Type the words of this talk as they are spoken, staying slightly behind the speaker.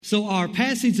So our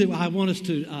passage that I want us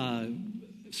to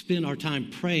spend our time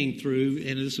praying through,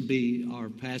 and this will be our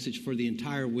passage for the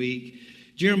entire week,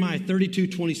 Jeremiah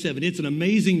 32:27. It's an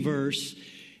amazing verse,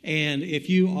 and if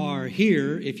you are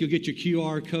here, if you'll get your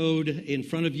QR code in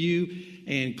front of you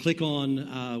and click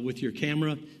on with your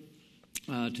camera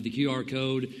to the QR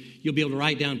code, you'll be able to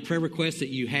write down prayer requests that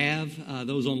you have.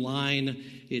 Those online,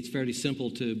 it's fairly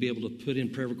simple to be able to put in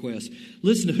prayer requests.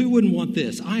 Listen, who wouldn't want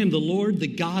this? I am the Lord, the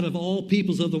God of all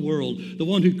peoples of the world, the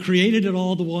one who created it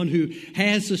all, the one who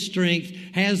has the strength,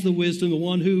 has the wisdom, the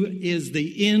one who is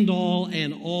the end all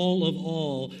and all of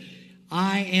all.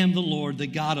 I am the Lord, the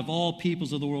God of all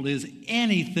peoples of the world. Is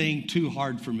anything too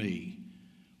hard for me?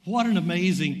 What an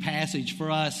amazing passage for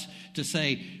us to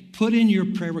say, put in your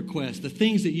prayer requests, the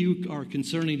things that you are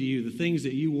concerning to you, the things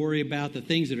that you worry about, the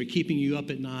things that are keeping you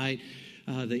up at night,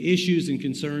 the issues and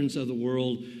concerns of the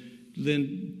world.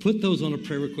 Then put those on a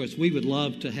prayer request. We would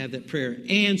love to have that prayer.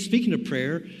 And speaking of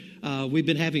prayer, we've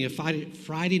been having a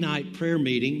Friday night prayer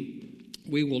meeting.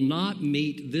 We will not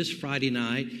meet this Friday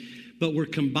night, but we're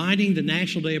combining the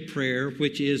National Day of Prayer,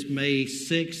 which is May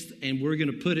 6th, and we're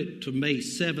going to put it to May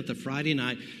 7th, a Friday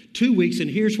night, 2 weeks. And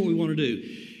here's what we want to do.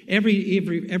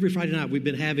 Every Friday night, we've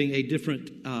been having a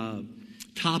different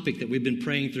topic that we've been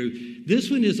praying through.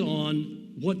 This one is on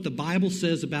what the Bible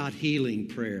says about healing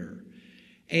prayer.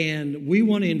 And we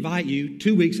want to invite you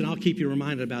 2 weeks, and I'll keep you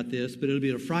reminded about this, but it'll be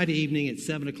a Friday evening at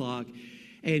 7 o'clock.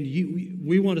 And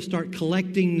we want to start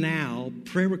collecting now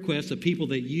prayer requests of people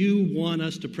that you want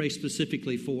us to pray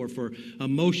specifically for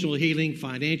emotional healing,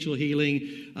 financial healing,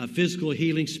 physical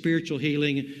healing, spiritual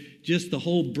healing, just the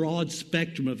whole broad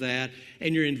spectrum of that.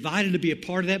 And you're invited to be a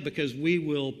part of that because we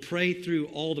will pray through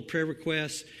all the prayer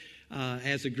requests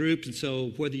as a group. And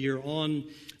so whether you're on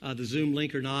the Zoom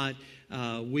link or not,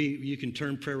 you can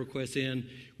turn prayer requests in.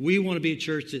 We want to be a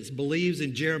church that believes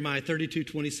in Jeremiah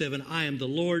 32:27. I am the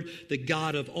Lord, the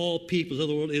God of all peoples of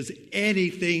the world. Is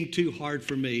anything too hard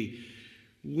for me?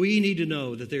 We need to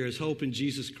know that there is hope in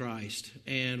Jesus Christ,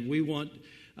 and we want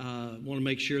to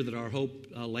make sure that our hope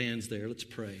lands there. Let's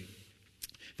pray.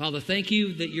 Father, thank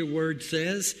you that your word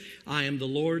says, I am the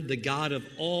Lord, the God of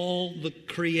all the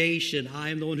creation. I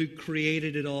am the one who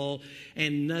created it all,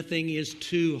 and nothing is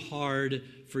too hard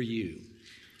for you.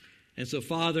 And so,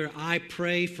 Father, I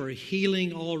pray for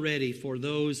healing already for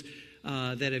those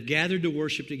that have gathered to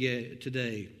worship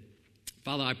today.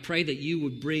 Father, I pray that you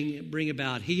would bring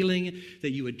about healing,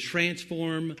 that you would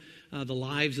transform the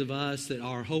lives of us, that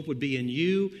our hope would be in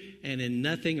you and in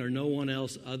nothing or no one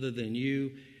else other than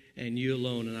you and you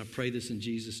alone. And I pray this in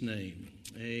Jesus' name.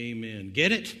 Amen.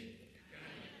 Get it?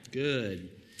 Good.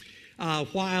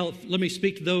 Let me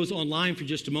speak to those online for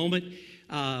just a moment.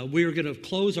 We're going to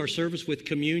close our service with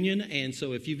communion. And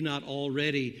so if you've not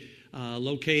already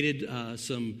located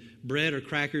some bread or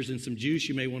crackers and some juice,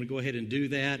 you may want to go ahead and do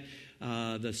that.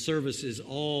 The service is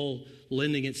all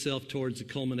lending itself towards the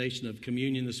culmination of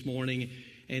communion this morning.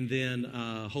 And then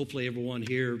hopefully everyone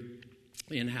here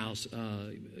in-house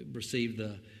received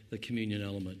the communion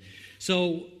element.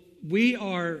 So we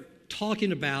are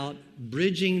talking about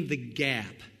bridging the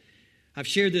gap. I've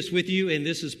shared this with you, and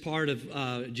this is part of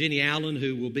Jenny Allen,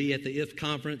 who will be at the IF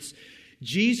conference.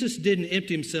 Jesus didn't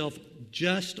empty himself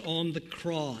just on the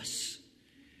cross.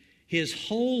 His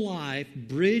whole life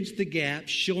bridged the gap,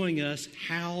 showing us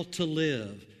how to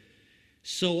live.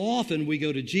 So often we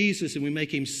go to Jesus and we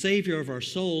make him Savior of our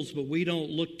souls, but we don't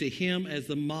look to him as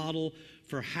the model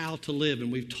for how to live. And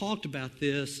we've talked about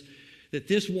this, that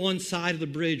this one side of the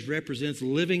bridge represents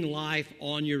living life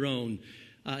on your own.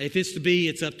 If it's to be,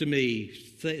 it's up to me.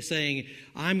 Saying,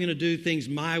 I'm going to do things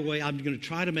my way. I'm going to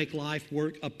try to make life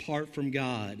work apart from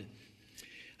God.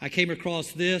 I came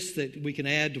across this that we can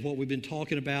add to what we've been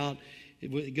talking about.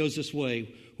 It goes this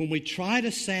way. When we try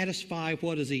to satisfy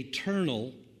what is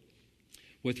eternal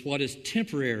with what is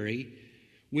temporary,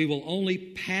 we will only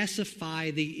pacify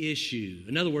the issue.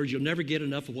 In other words, you'll never get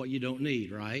enough of what you don't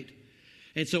need, right?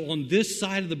 And so on this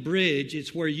side of the bridge,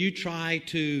 it's where you try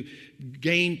to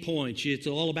gain points. It's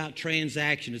all about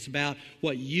transaction. It's about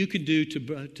what you can do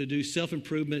to do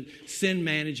self-improvement, sin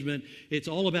management. It's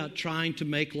all about trying to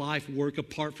make life work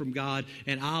apart from God.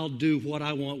 And I'll do what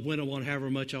I want, when I want, however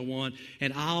much I want.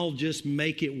 And I'll just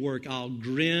make it work. I'll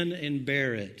grin and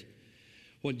bear it.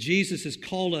 What Jesus has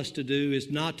called us to do is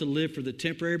not to live for the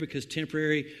temporary, because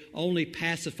temporary only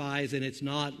pacifies and it's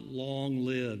not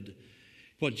long-lived.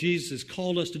 What Jesus has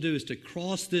called us to do is to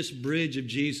cross this bridge of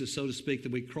Jesus, so to speak,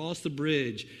 that we cross the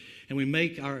bridge and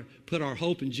we put our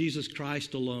hope in Jesus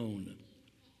Christ alone.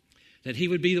 That he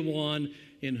would be the one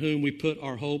in whom we put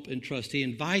our hope and trust. He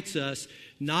invites us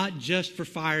not just for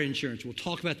fire insurance. We'll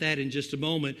talk about that in just a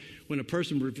moment. When a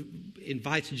person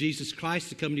invites Jesus Christ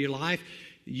to come into your life,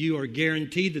 you are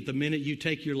guaranteed that the minute you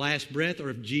take your last breath, or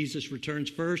if Jesus returns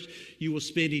first, you will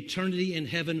spend eternity in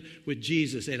heaven with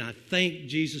Jesus. And I thank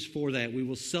Jesus for that. We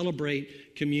will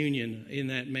celebrate communion in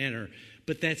that manner.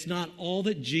 But that's not all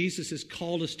that Jesus has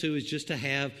called us to, is just to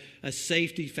have a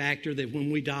safety factor that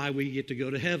when we die, we get to go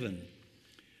to heaven.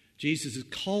 Jesus has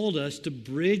called us to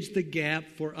bridge the gap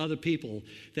for other people,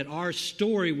 that our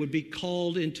story would be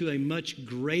called into a much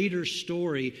greater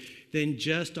story than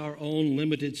just our own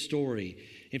limited story.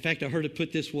 In fact, I heard it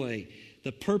put this way: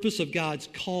 the purpose of God's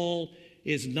call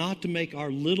is not to make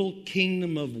our little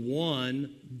kingdom of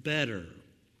one better.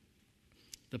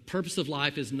 The purpose of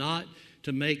life is not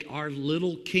to make our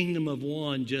little kingdom of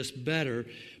one just better,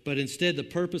 but instead the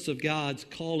purpose of God's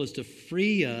call is to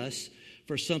free us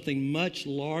for something much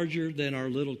larger than our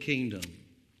little kingdom.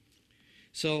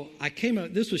 So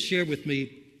this was shared with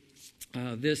me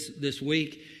this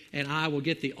week, and I will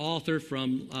get the author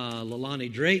from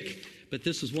Leilani Drake, but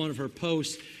this is one of her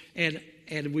posts. And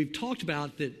we've talked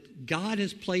about that God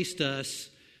has placed us,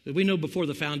 that we know before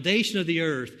the foundation of the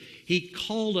earth, He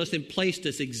called us and placed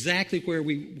us exactly where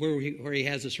He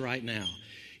has us right now.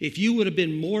 If you would have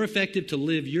been more effective to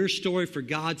live your story for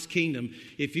God's kingdom,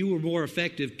 if you were more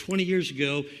effective 20 years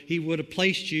ago, He would have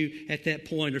placed you at that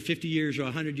point, or 50 years or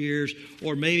 100 years,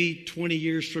 or maybe 20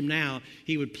 years from now,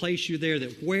 He would place you there.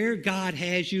 That where God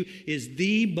has you is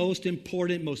the most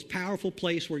important, most powerful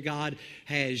place where God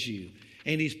has you.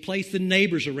 And He's placed the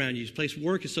neighbors around you. He's placed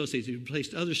work associates. He's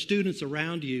placed other students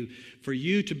around you for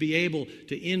you to be able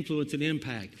to influence and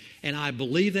impact. And I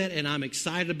believe that, and I'm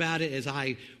excited about it as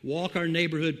I walk our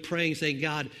neighborhood praying, saying,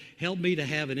 God, help me to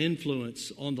have an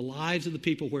influence on the lives of the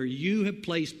people where You have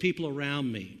placed people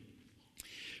around me.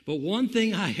 But one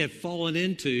thing I have fallen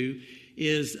into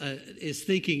is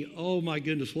thinking, oh my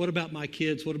goodness, what about my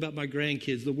kids? What about my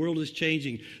grandkids? The world is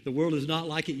changing. The world is not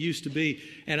like it used to be.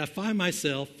 And I find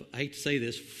myself, I hate to say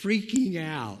this, freaking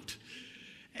out.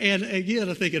 And again,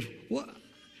 I'm thinking, what?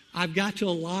 I've got to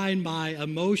align my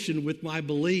emotion with my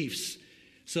beliefs.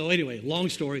 So anyway, long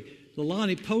story.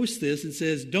 Leilani posts this and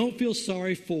says, don't feel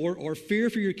sorry for or fear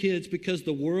for your kids because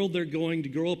the world they're going to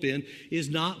grow up in is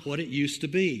not what it used to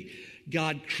be.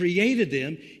 God created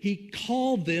them. He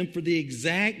called them for the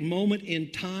exact moment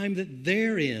in time that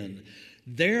they're in.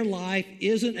 Their life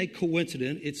isn't a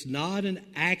coincidence. It's not an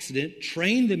accident.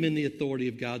 Train them in the authority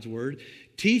of God's word.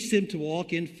 Teach them to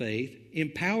walk in faith.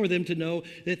 Empower them to know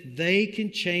that they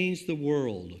can change the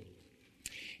world.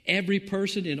 Every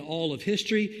person in all of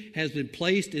history has been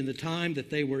placed in the time that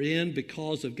they were in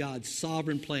because of God's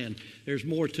sovereign plan. There's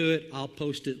more to it. I'll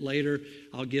post it later.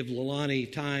 I'll give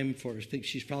Leilani time I think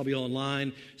she's probably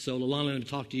online. So Leilani, I'm going to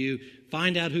talk to you.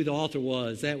 Find out who the author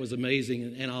was. That was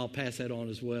amazing, and I'll pass that on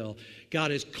as well. God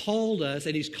has called us,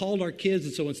 and He's called our kids,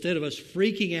 and so instead of us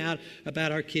freaking out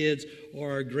about our kids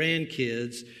or our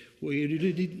grandkids, we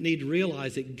need to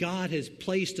realize that God has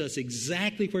placed us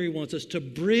exactly where He wants us to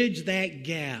bridge that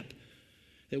gap,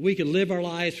 that we can live our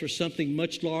lives for something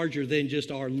much larger than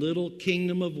just our little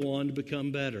kingdom of one to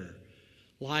become better.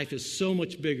 Life is so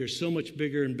much bigger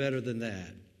and better than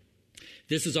that.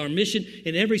 This is our mission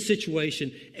in every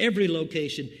situation, every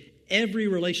location, every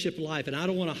relationship in life, and I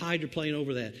don't want to hydroplane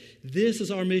over that. This is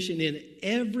our mission in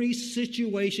every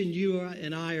situation you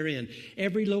and I are in,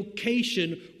 every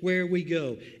location where we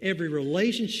go, every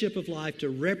relationship of life to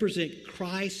represent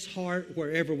Christ's heart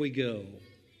wherever we go.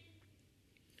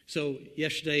 So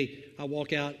yesterday, I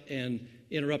walk out and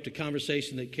interrupt a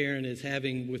conversation that Karen is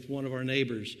having with one of our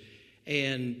neighbors,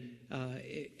 and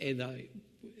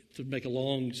to make a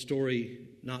long story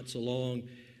not so long,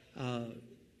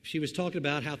 she was talking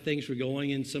about how things were going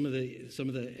in some of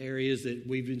the areas that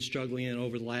we've been struggling in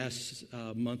over the last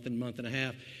month and a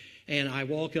half. And I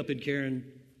walk up and Karen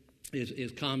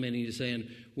is commenting and saying,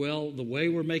 well, the way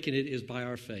we're making it is by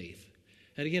our faith.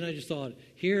 And again, I just thought,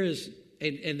 here is,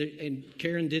 and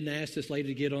Karen didn't ask this lady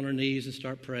to get on her knees and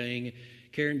start praying.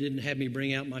 Karen didn't have me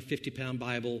bring out my 50-pound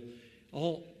Bible.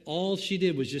 All she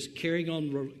did was just carrying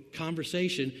on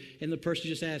conversation, and the person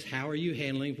just asked, how are you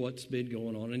handling what's been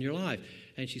going on in your life?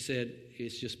 And she said,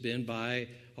 it's just been by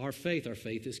our faith. Our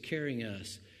faith is carrying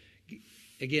us.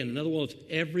 Again, in other words,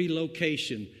 every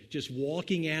location, just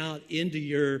walking out into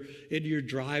your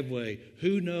driveway,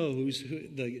 who knows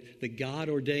the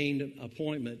God-ordained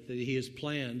appointment that He has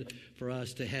planned for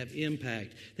us to have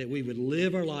impact, that we would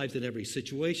live our lives in every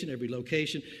situation, every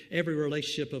location, every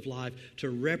relationship of life to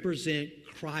represent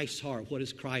Christ's heart. What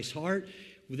is Christ's heart?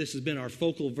 Well, this has been our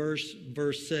focal verse.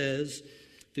 Verse says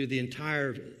through the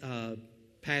entire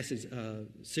passage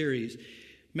series,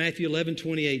 Matthew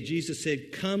 11:28, Jesus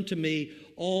said, "Come to me,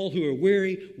 all who are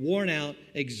weary, worn out,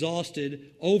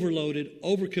 exhausted, overloaded,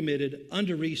 overcommitted,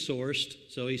 under-resourced."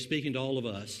 So he's speaking to all of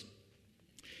us.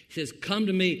 He says, "Come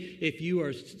to me if you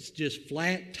are just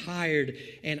flat tired,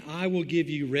 and I will give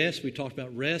you rest." We talked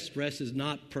about rest. Rest is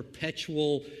not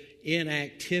perpetual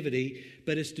inactivity,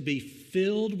 but it's to be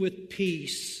filled with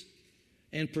peace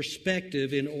and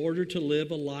perspective in order to live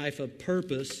a life of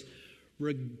purpose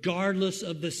regardless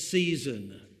of the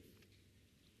season.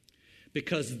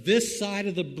 Because this side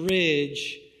of the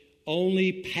bridge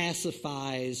only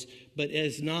pacifies, but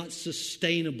is not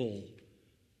sustainable.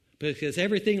 Because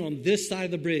everything on this side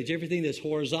of the bridge, everything that's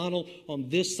horizontal on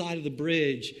this side of the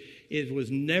bridge, it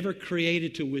was never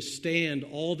created to withstand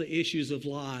all the issues of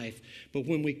life. But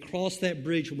when we cross that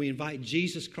bridge, when we invite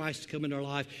Jesus Christ to come into our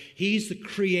life, He's the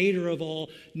creator of all.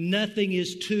 Nothing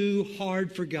is too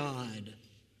hard for God.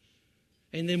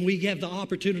 And then we have the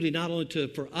opportunity not only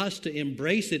for us to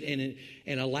embrace it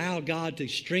and allow God to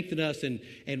strengthen us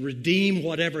and redeem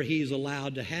whatever He's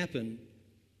allowed to happen,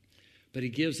 but He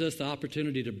gives us the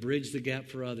opportunity to bridge the gap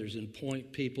for others and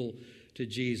point people to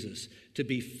Jesus. To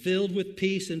be filled with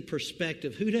peace and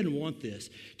perspective. Who doesn't want this?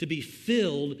 To be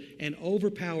filled and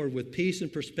overpowered with peace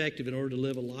and perspective in order to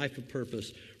live a life of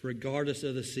purpose regardless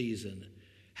of the season.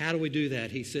 How do we do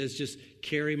that? He says, just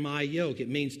carry my yoke. It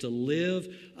means to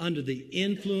live under the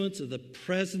influence of the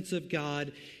presence of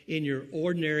God in your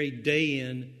ordinary day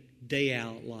in, day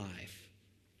out life.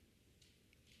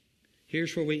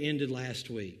 Here's where we ended last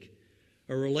week.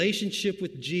 A relationship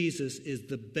with Jesus is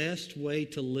the best way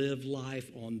to live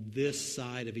life on this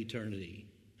side of eternity.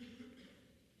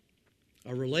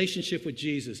 A relationship with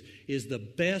Jesus is the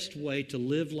best way to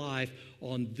live life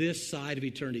on this side of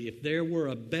eternity. If there were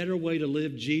a better way to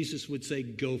live, Jesus would say,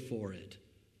 go for it.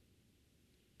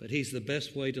 But He's the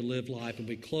best way to live life. And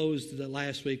we closed the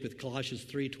last week with Colossians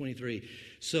 3:23.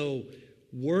 So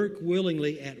work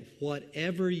willingly at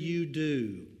whatever you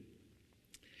do,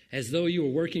 as though you were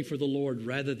working for the Lord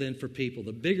rather than for people.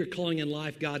 The bigger calling in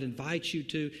life God invites you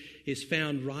to is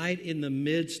found right in the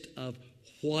midst of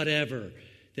whatever.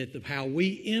 That how we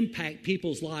impact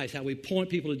people's lives, how we point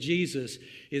people to Jesus,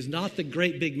 is not the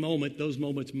great big moment. Those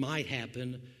moments might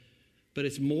happen, but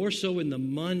it's more so in the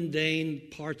mundane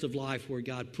parts of life where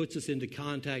God puts us into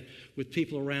contact with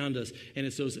people around us. And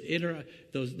it's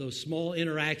those small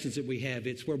interactions that we have.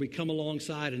 It's where we come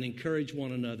alongside and encourage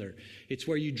one another. It's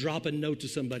where you drop a note to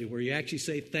somebody, where you actually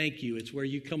say thank you. It's where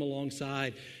you come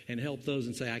alongside and help those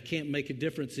and say, I can't make a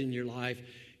difference in your life,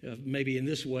 maybe in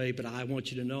this way, but I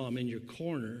want you to know I'm in your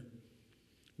corner.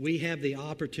 We have the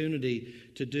opportunity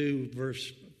to do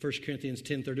 1 Corinthians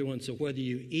 10:31. So whether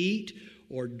you eat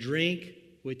or drink,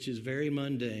 which is very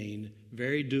mundane,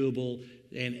 very doable,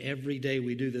 and every day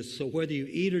we do this. So whether you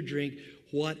eat or drink,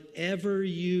 whatever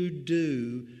you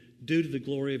do, do to the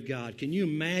glory of God. Can you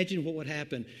imagine what would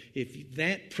happen if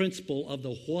that principle of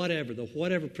the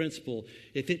whatever principle,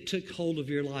 if it took hold of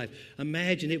your life?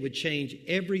 Imagine it would change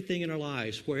everything in our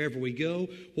lives, wherever we go,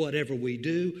 whatever we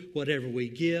do, whatever we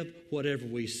give, whatever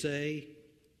we say.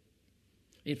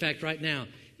 In fact, right now,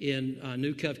 in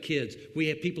New Cuff Kids, we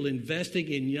have people investing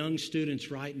in young students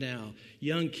right now,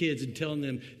 young kids, and telling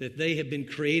them that they have been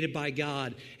created by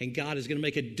God and God is going to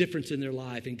make a difference in their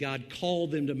life, and God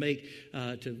called them to make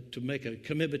a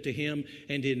commitment to Him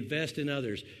and to invest in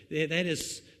others. That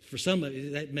is, for some,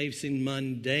 that may seem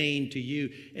mundane to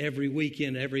you every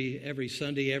weekend, every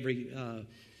Sunday, every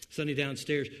Sunday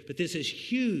downstairs, but this is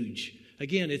huge.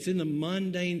 Again, it's in the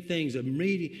mundane things of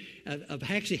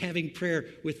actually having prayer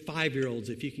with 5-year-olds,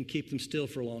 if you can keep them still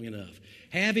for long enough.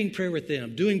 Having prayer with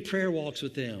them, doing prayer walks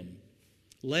with them,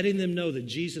 letting them know that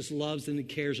Jesus loves them and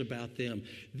cares about them.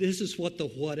 This is what the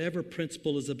whatever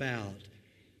principle is about.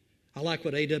 I like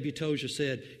what A.W. Tozer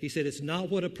said. He said, it's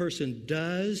not what a person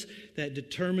does that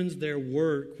determines their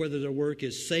work, whether their work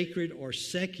is sacred or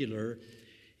secular.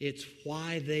 It's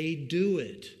why they do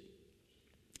it.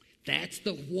 That's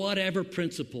the whatever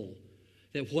principle,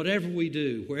 that whatever we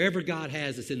do, wherever God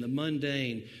has us in the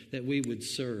mundane, that we would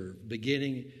serve,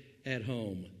 beginning at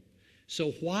home.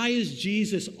 So why is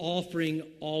Jesus offering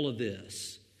all of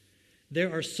this?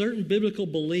 There are certain biblical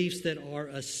beliefs that are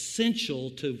essential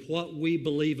to what we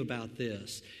believe about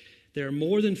this. There are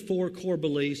more than 4 core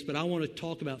beliefs, but I want to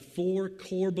talk about 4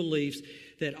 core beliefs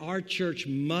that our church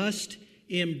must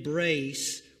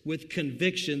embrace with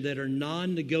conviction, that are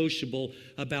non-negotiable,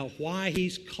 about why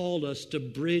He's called us to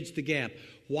bridge the gap.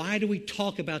 Why do we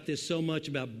talk about this so much,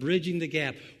 about bridging the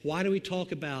gap? Why do we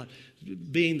talk about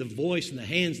being the voice and the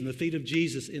hands and the feet of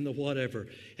Jesus in the whatever?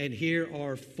 And here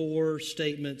are 4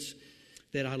 statements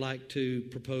that I'd like to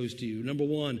propose to you. Number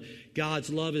one, God's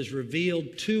love is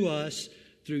revealed to us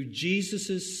through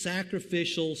Jesus'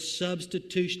 sacrificial,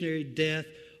 substitutionary death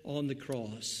on the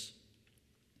cross.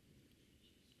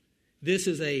 This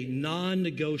is a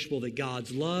non-negotiable, that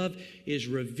God's love is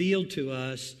revealed to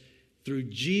us through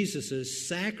Jesus'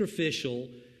 sacrificial,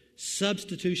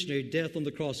 substitutionary death on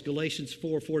the cross. Galatians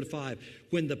 4:4-5.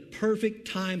 When the perfect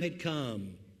time had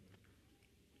come,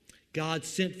 God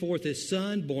sent forth His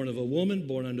Son, born of a woman,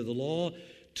 born under the law,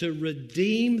 to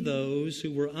redeem those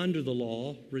who were under the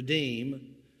law,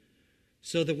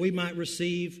 so that we might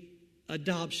receive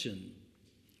adoption.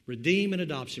 Redeem and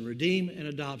adoption, redeem and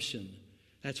adoption.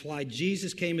 That's why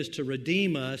Jesus came, is to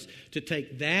redeem us, to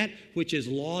take that which has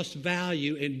lost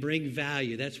value and bring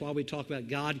value. That's why we talk about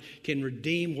God can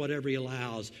redeem whatever He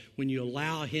allows when you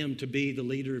allow Him to be the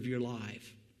leader of your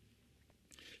life.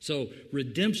 So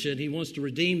redemption, He wants to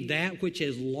redeem that which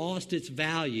has lost its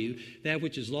value, that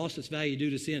which has lost its value due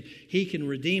to sin. He can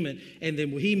redeem it, and then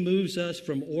He moves us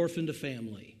from orphan to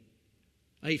family,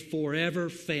 a forever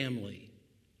family.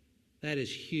 That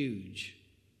is huge.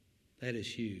 That is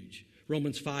huge.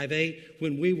 Romans 5:8,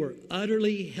 when we were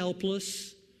utterly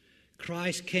helpless,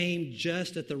 Christ came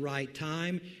just at the right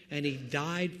time, and He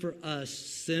died for us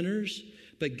sinners,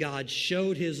 but God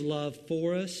showed His love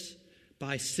for us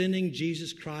by sending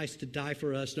Jesus Christ to die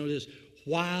for us, notice,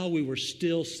 while we were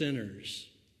still sinners.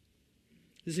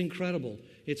 This is incredible.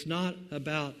 It's not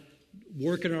about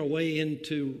working our way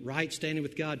into right standing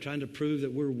with God, trying to prove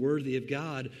that we're worthy of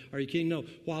God. Are you kidding? No.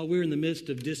 While we're in the midst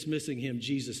of dismissing Him,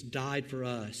 Jesus died for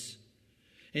us.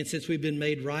 And since we've been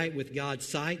made right with God's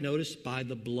sight, notice, by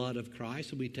the blood of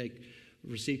Christ, we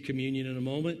receive communion in a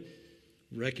moment,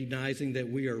 recognizing that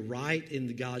we are right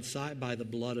in God's sight by the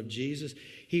blood of Jesus,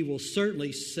 He will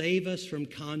certainly save us from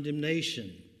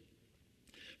condemnation.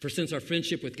 For since our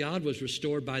friendship with God was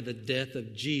restored by the death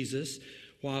of Jesus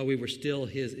while we were still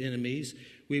His enemies,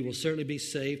 we will certainly be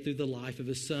saved through the life of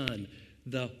His Son.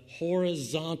 The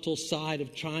horizontal side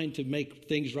of trying to make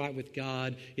things right with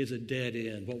God is a dead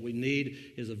end. What we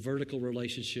need is a vertical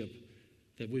relationship,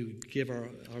 that we would give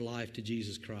our life to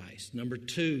Jesus Christ. Number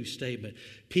two statement,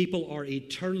 people are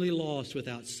eternally lost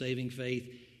without saving faith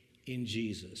in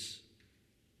Jesus.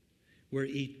 We're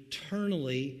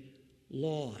eternally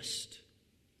lost.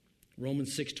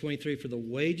 Romans 6:23, for the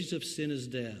wages of sin is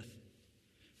death,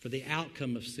 for the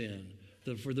outcome of sin,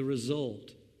 for the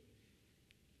result.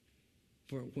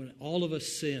 For when all of us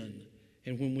sin,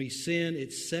 and when we sin,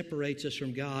 it separates us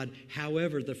from God.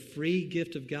 However, the free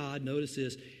gift of God, notice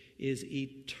this, is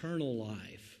eternal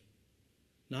life.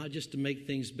 Not just to make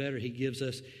things better. He gives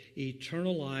us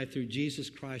eternal life through Jesus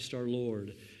Christ our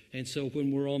Lord. And so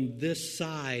when we're on this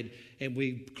side and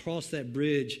we cross that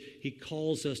bridge, He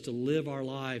calls us to live our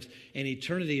lives. And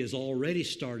eternity has already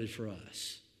started for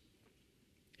us.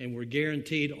 And we're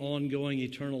guaranteed ongoing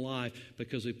eternal life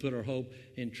because we put our hope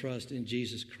and trust in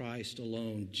Jesus Christ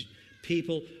alone.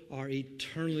 People are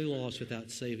eternally lost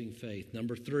without saving faith.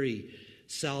 Number three,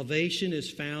 salvation is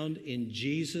found in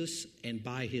Jesus and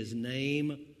by His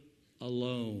name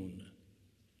alone.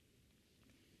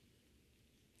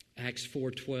 Acts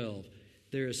 4:12.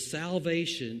 There is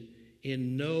salvation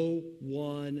in no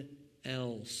one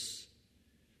else.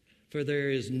 For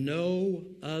there is no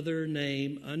other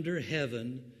name under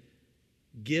heaven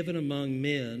given among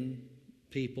men,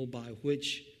 people, by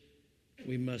which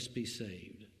we must be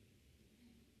saved.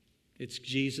 It's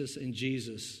Jesus and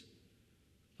Jesus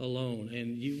alone.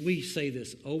 And we say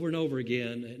this over and over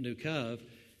again at New Cove,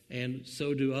 and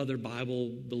so do other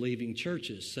Bible-believing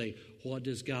churches. Say, what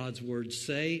does God's Word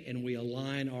say? And we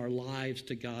align our lives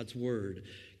to God's Word.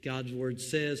 God's Word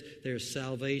says there's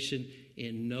salvation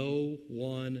in no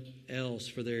one else,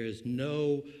 for there is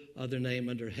no other name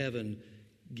under heaven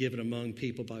given among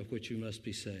people by which we must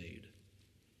be saved.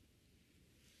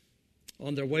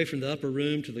 On their way from the upper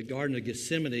room to the Garden of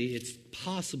Gethsemane, it's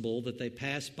possible that they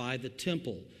passed by the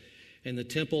temple. And the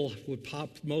temple would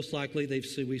most likely,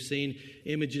 we've seen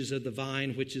images of the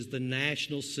vine, which is the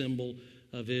national symbol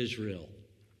of Israel.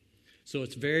 So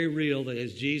it's very real that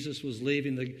as Jesus was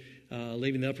leaving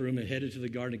the upper room and headed to the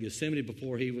Garden of Gethsemane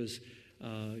before He was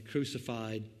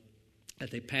crucified, that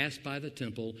they passed by the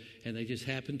temple and they just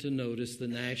happened to notice the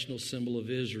national symbol of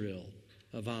Israel,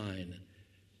 a vine.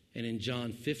 And in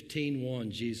John 15:1,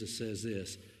 Jesus says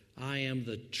this, I am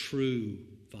the true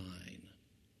vine.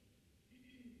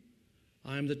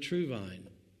 I am the true vine,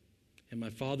 and my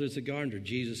Father is the gardener.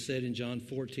 Jesus said in John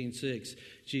 14:6,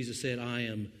 Jesus said, I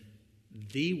am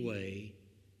the way,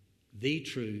 the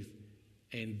truth,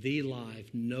 and the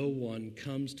life. No one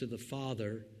comes to the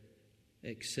Father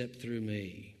except through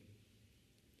me.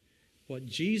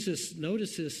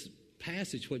 Notice this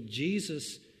passage, what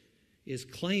Jesus is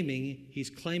claiming, he's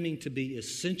claiming to be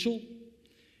essential,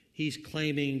 he's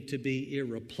claiming to be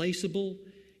irreplaceable,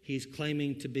 he's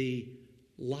claiming to be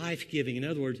life-giving. In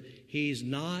other words, he's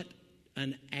not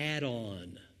an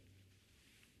add-on.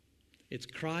 It's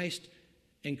Christ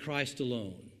and Christ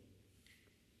alone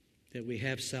that we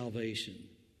have salvation.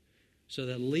 So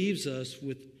that leaves us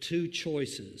with two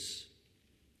choices.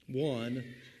 One,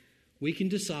 we can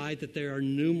decide that there are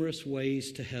numerous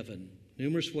ways to heaven,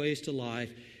 numerous ways to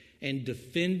life, and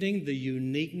defending the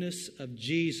uniqueness of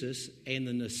Jesus and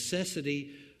the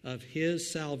necessity of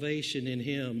his salvation in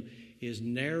him is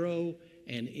narrow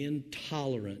and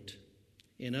intolerant.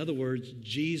 In other words,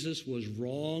 Jesus was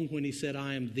wrong when he said,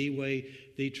 I am the way,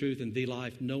 the truth, and the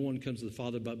life. No one comes to the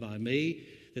Father but by me.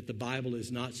 That the Bible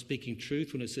is not speaking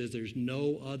truth when it says there's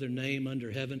no other name under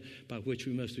heaven by which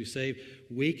we must be saved.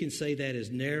 We can say that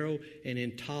is narrow and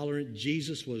intolerant.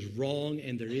 Jesus was wrong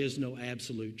and there is no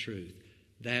absolute truth.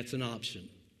 That's an option.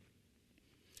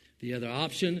 The other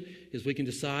option is we can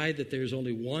decide that there's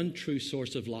only one true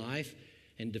source of life,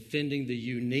 and defending the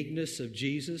uniqueness of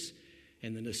Jesus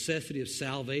and the necessity of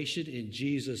salvation in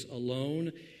Jesus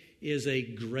alone is a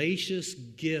gracious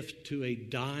gift to a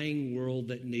dying world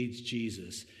that needs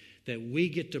Jesus. That we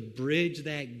get to bridge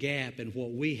that gap, and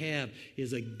what we have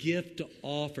is a gift to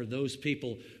offer those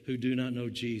people who do not know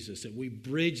Jesus. That we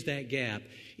bridge that gap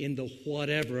in the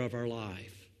whatever of our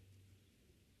life.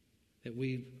 That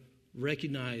we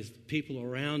recognize people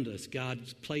around us.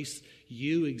 God's placed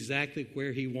you exactly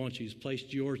where he wants you. He's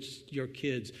placed your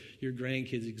kids, your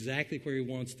grandkids exactly where he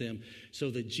wants them so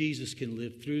that Jesus can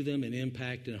live through them and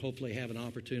impact and hopefully have an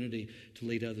opportunity to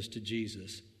lead others to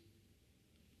Jesus.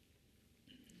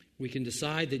 We can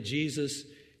decide that Jesus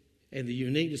and the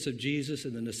uniqueness of Jesus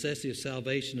and the necessity of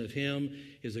salvation of him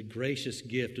is a gracious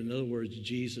gift. In other words,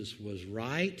 Jesus was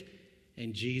right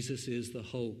and Jesus is the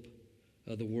hope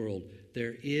of the world.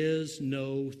 There is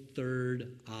no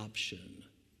third option.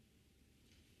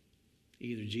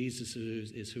 Either Jesus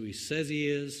is who he says he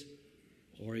is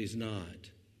or he's not.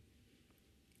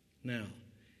 Now,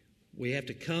 we have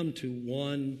to come to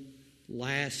one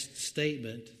last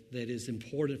statement that is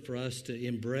important for us to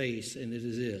embrace, and it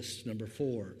is this. Number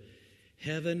 4,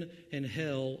 heaven and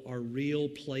hell are real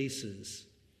places,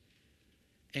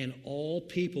 and all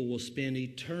people will spend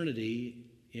eternity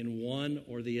in one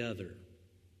or the other.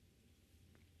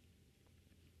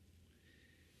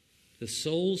 The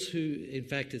souls who, in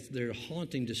fact, they're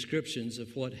haunting descriptions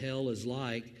of what hell is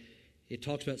like. It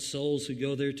talks about souls who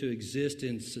go there to exist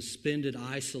in suspended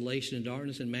isolation and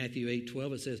darkness. In Matthew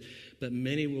 8:12, it says, but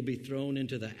many will be thrown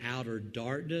into the outer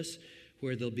darkness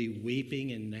where there'll be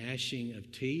weeping and gnashing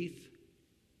of teeth.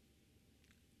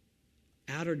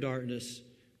 Outer darkness,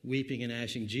 weeping and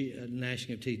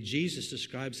gnashing of teeth. Jesus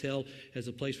describes hell as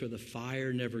a place where the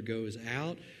fire never goes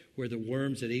out, where the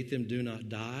worms that eat them do not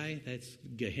die. That's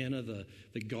Gehenna,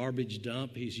 the garbage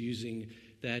dump. He's using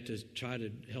that to try to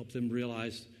help them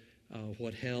realize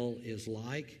what hell is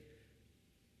like.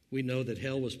 We know that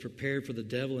hell was prepared for the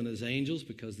devil and his angels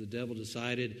because the devil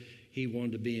decided he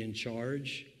wanted to be in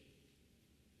charge.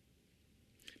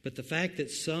 But the fact that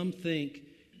some think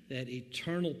that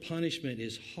eternal punishment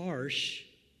is harsh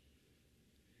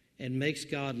and makes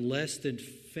God less than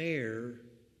fair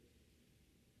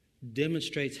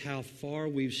demonstrates how far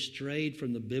we've strayed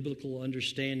from the biblical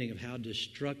understanding of how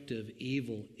destructive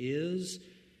evil is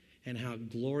and how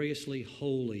gloriously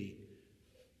holy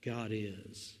God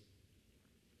is.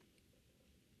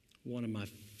 One of my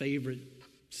favorite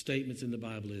statements in the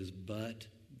Bible is, but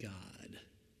God.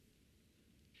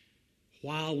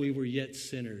 While we were yet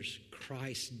sinners,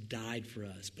 Christ died for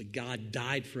us, but God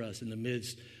died for us in the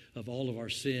midst of all of our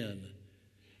sin,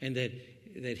 and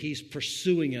that he's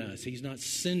pursuing us. He's not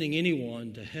sending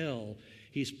anyone to hell.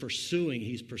 He's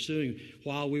pursuing.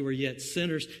 While we were yet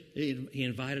sinners, he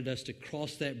invited us to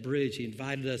cross that bridge. He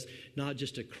invited us not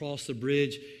just to cross the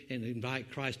bridge and invite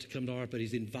Christ to come to our, but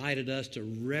he's invited us to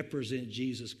represent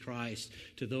Jesus Christ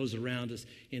to those around us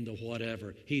in the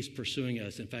whatever. He's pursuing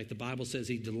us. In fact, the Bible says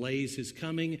he delays his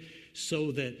coming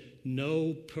so that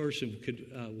no person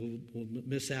will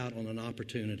miss out on an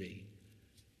opportunity.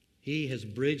 He has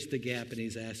bridged the gap, and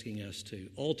he's asking us to.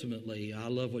 Ultimately, I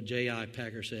love what J.I.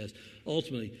 Packer says,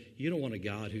 ultimately, you don't want a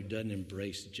God who doesn't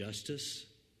embrace justice.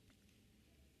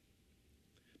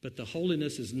 But the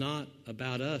holiness is not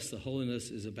about us. The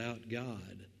holiness is about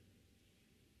God.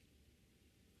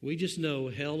 We just know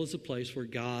hell is a place where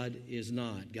God is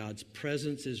not. God's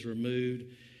presence is removed.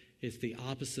 It's the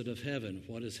opposite of heaven.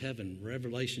 What is heaven?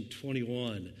 Revelation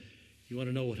 21. You want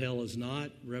to know what hell is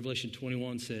not? Revelation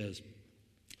 21 says,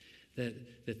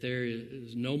 that there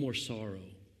is no more sorrow,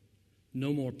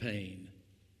 no more pain,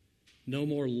 no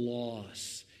more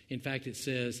loss. In fact, it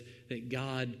says that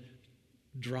God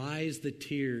dries the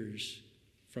tears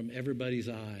from everybody's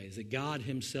eyes, that God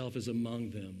himself is among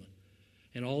them,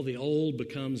 and all the old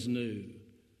becomes new,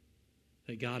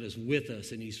 that God is with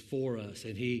us and he's for us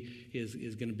and he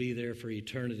is going to be there for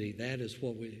eternity. That is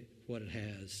what it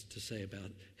has to say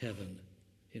about heaven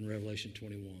in Revelation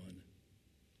 21.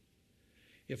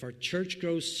 If our church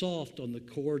grows soft on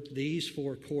these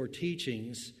four core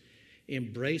teachings,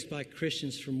 embraced by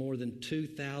Christians for more than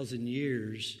 2,000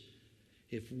 years,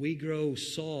 if we grow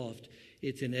soft,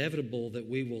 it's inevitable that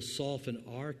we will soften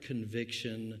our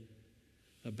conviction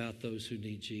about those who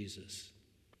need Jesus.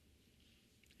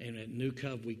 And at New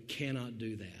Cove, we cannot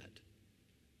do that.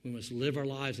 We must live our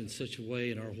lives in such a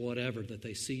way in our whatever that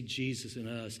they see Jesus in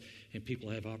us and people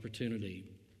have opportunity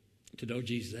to know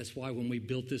Jesus. That's why when we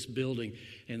built this building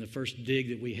and the first dig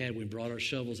that we had, we brought our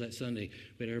shovels that Sunday,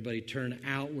 we had everybody turn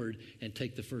outward and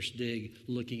take the first dig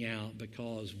looking out,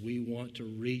 because we want to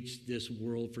reach this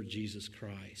world for Jesus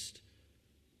Christ.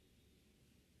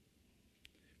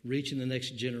 Reaching the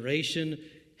next generation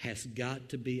has got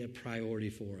to be a priority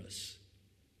for us.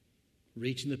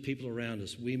 Reaching the people around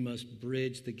us, we must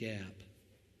bridge the gap.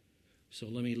 So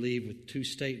let me leave with two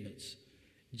statements.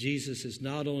 Jesus is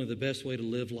not only the best way to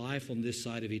live life on this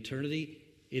side of eternity,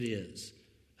 it is.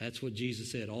 That's what Jesus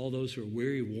said. All those who are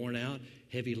weary, worn out,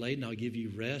 heavy laden, I'll give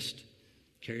you rest.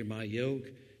 Carry my yoke.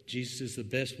 Jesus is the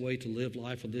best way to live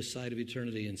life on this side of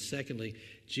eternity. And secondly,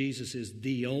 Jesus is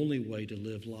the only way to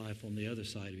live life on the other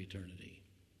side of eternity.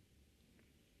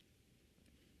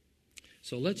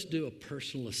 So let's do a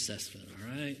personal assessment, all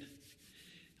right?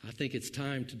 I think it's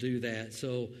time to do that.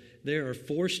 So there are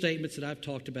four statements that I've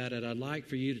talked about, and I'd like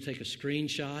for you to take a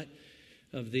screenshot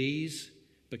of these,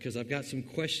 because I've got some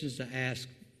questions to ask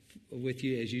with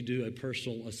you as you do a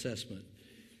personal assessment.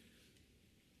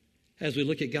 As we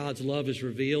look at God's love as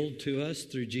revealed to us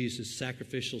through Jesus'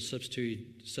 sacrificial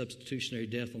substitutionary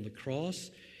death on the cross,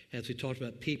 as we talked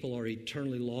about people are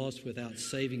eternally lost without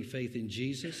saving faith in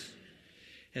Jesus,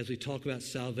 as we talk about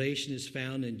salvation is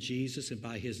found in Jesus and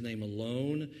by his name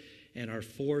alone, and our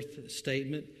fourth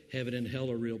statement, heaven and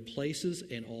hell are real places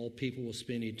and all people will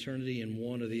spend eternity in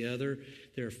one or the other.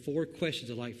 There are four questions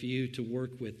I'd like for you to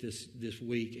work with this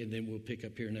week, and then we'll pick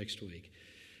up here next week.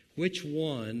 Which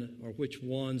one or which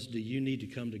ones do you need to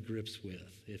come to grips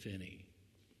with, if any?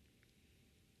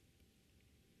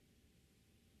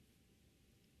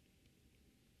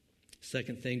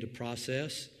 Second thing to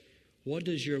process, what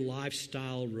does your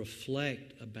lifestyle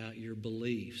reflect about your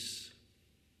beliefs?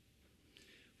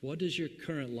 What does your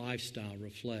current lifestyle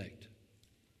reflect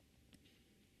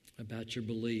about your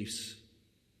beliefs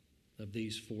of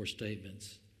these four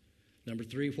statements? Number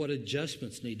three, what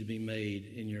adjustments need to be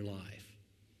made in your life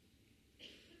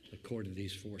according to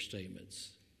these four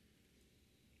statements?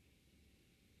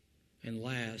 And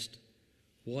last,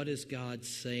 what is God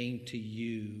saying to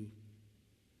you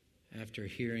after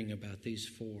hearing about these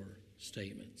four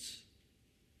statements?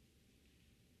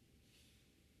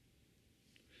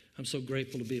 I'm so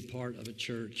grateful to be a part of a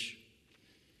church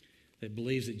that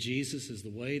believes that Jesus is the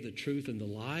way, the truth, and the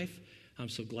life. I'm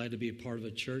so glad to be a part of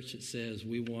a church that says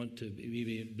we want to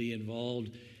be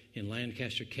involved in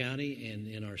Lancaster County and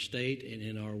in our state and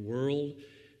in our world,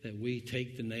 that we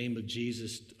take the name of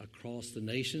Jesus across the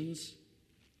nations,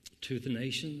 to the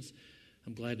nations.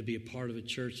 I'm glad to be a part of a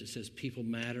church that says people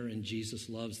matter and Jesus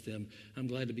loves them. I'm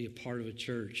glad to be a part of a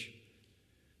church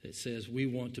that says we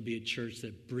want to be a church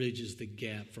that bridges the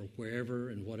gap for wherever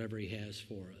and whatever he has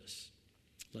for us.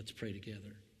 Let's pray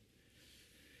together.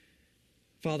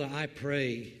 Father, I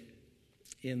pray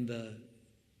that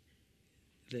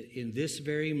in this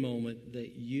very moment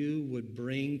that you would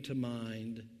bring to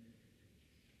mind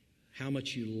how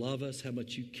much you love us, how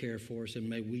much you care for us, and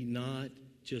may we not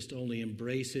just only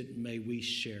embrace it, may we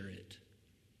share it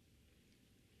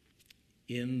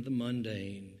in the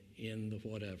mundane, in the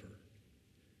whatever.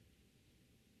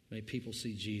 May people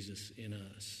see Jesus in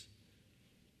us.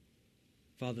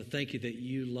 Father, thank you that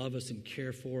you love us and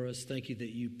care for us. Thank you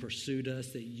that you pursued us,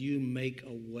 that you make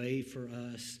a way for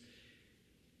us.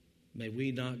 May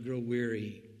we not grow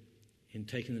weary in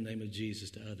taking the name of Jesus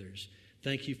to others.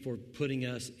 Thank you for putting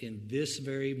us in this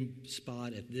very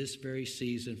spot at this very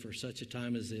season for such a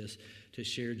time as this to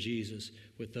share Jesus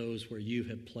with those where you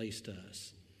have placed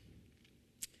us.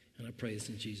 And I pray this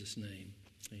in Jesus' name.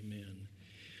 Amen.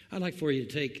 I'd like for you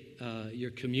to take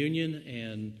your communion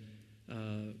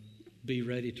and be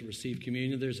ready to receive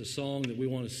communion. There's a song that we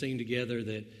want to sing together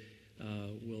that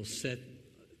will set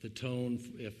the tone,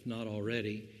 if not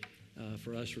already.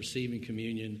 for us receiving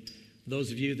communion.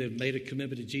 Those of you that have made a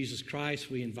commitment to Jesus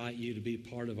Christ, we invite you to be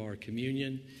part of our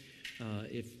communion.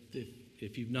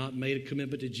 If you've not made a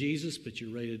commitment to Jesus, but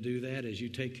you're ready to do that, as you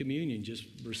take communion, just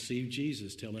receive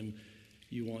Jesus. Tell him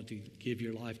you want to give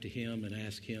your life to him and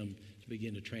ask him to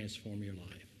begin to transform your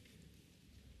life.